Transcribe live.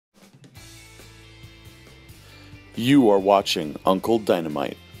You are watching Uncle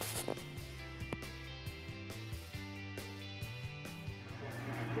Dynamite.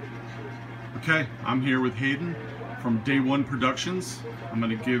 Okay, I'm here with Hayden from Day One Productions. I'm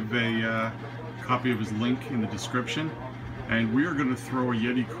going to give a copy of his link in the description. And we are going to throw a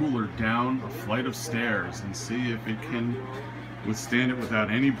YETI cooler down a flight of stairs and see if it can withstand it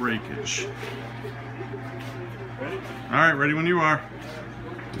without any breakage. Ready? Alright, ready when you are.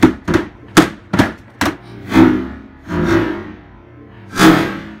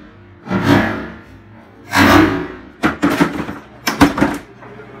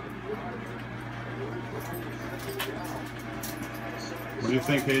 What do you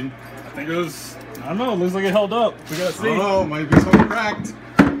think, Hayden? I think it was, I don't know, it looks like it held up. We gotta see. Oh, might be something cracked.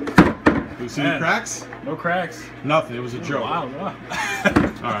 Do you see any cracks? No cracks. Nothing, it was a joke. Wow.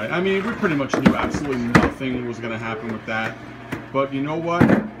 Alright, I mean, we pretty much knew absolutely nothing was going to happen with that. But you know what?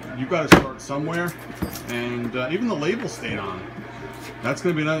 You got to start somewhere. And even the label stayed on. That's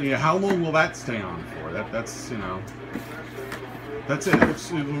going to be another, you know, how long will that stay on for? That's, you know, that's it.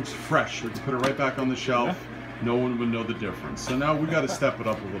 It looks fresh. We can put it right back on the shelf. Yeah. No one would know the difference. So now we got to step it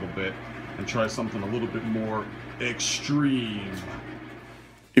up a little bit and try something a little bit more extreme.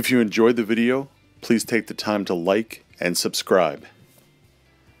 If you enjoyed the video, please take the time to like and subscribe.